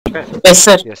Okay. Yes,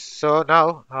 sir. Yes. So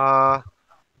now,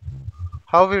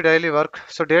 how we daily work?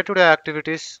 So day-to-day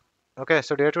activities. Okay.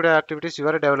 So day-to-day activities. You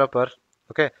are a developer.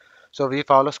 Okay. So we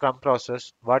follow Scrum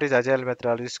process. What is Agile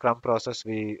methodology? Scrum process.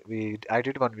 I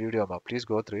did one video, ma. Please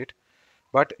go through it.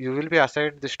 But you will be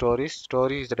assigned the stories.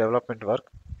 Story is the development work.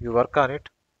 You work on it.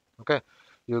 Okay.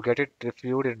 You get it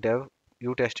reviewed in dev.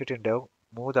 You test it in dev.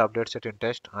 Move the update set in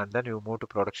test, and then you move to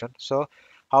production. So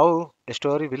how a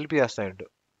story will be assigned?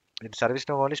 In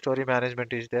ServiceNow only story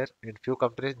management is there. In few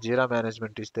companies, Jira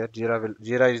management is there.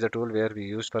 Jira is the tool where we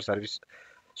use for service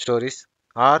stories.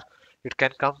 Or it can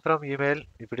come from email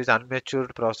if it is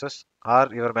unmatured process. Or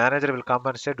your manager will come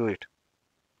and say do it.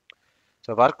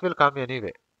 So work will come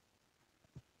anyway.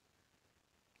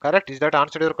 Correct? Is that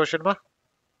answered your question, ma?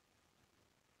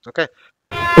 Okay.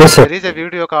 Yes, sir. There is a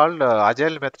video called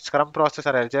Agile Method, Scrum Process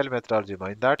or Agile Methodology. Ma.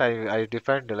 In that, I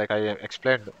defined, like I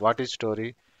explained what is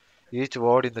story, each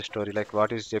word in the story, like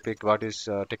what is epic, what is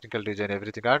technical design,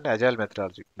 everything, and agile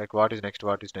methodology, like what is next.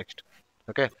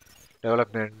 Okay,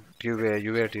 development, QA,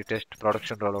 UAT, test,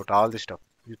 production rollout, all this stuff.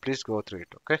 You please go through it.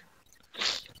 Okay.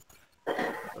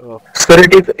 Uh, Sir,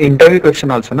 it is interview question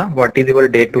also, na? What is your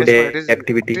yes, ma, day-to-day it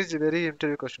activity? is very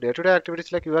interview question. Day to day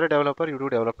activities, like you are a developer, you do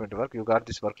development work, you got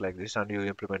this work like this, and you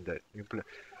implement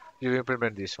you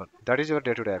implement this one. That is your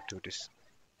day to day activities.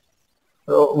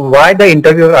 Why the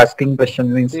interviewer asking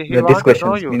question means See, he these want to know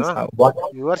questions you, means no? what?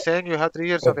 You are saying you have 3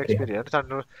 years of Okay, experience,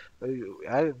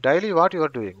 and daily what you are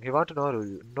doing. He want to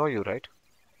know you, right?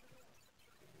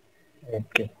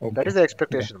 okay, That is okay. the Yeah.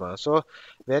 expectation, ma. So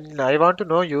when I want to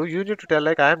know you, you need to tell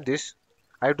like I am this,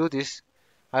 I do this,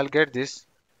 I'll get this,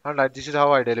 and this is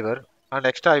how I deliver. And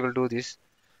extra I will do this.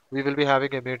 We will be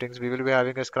having a meetings, we will be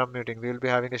having a scrum meeting, we will be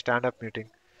having a stand-up meeting.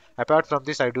 Apart from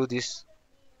this, I do this.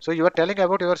 So you are telling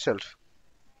about yourself,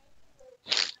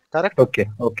 correct? Okay,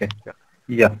 okay. Yeah.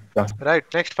 Yeah, yeah. Right.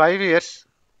 Next 5 years,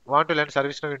 want to learn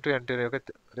service now into entry.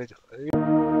 Okay.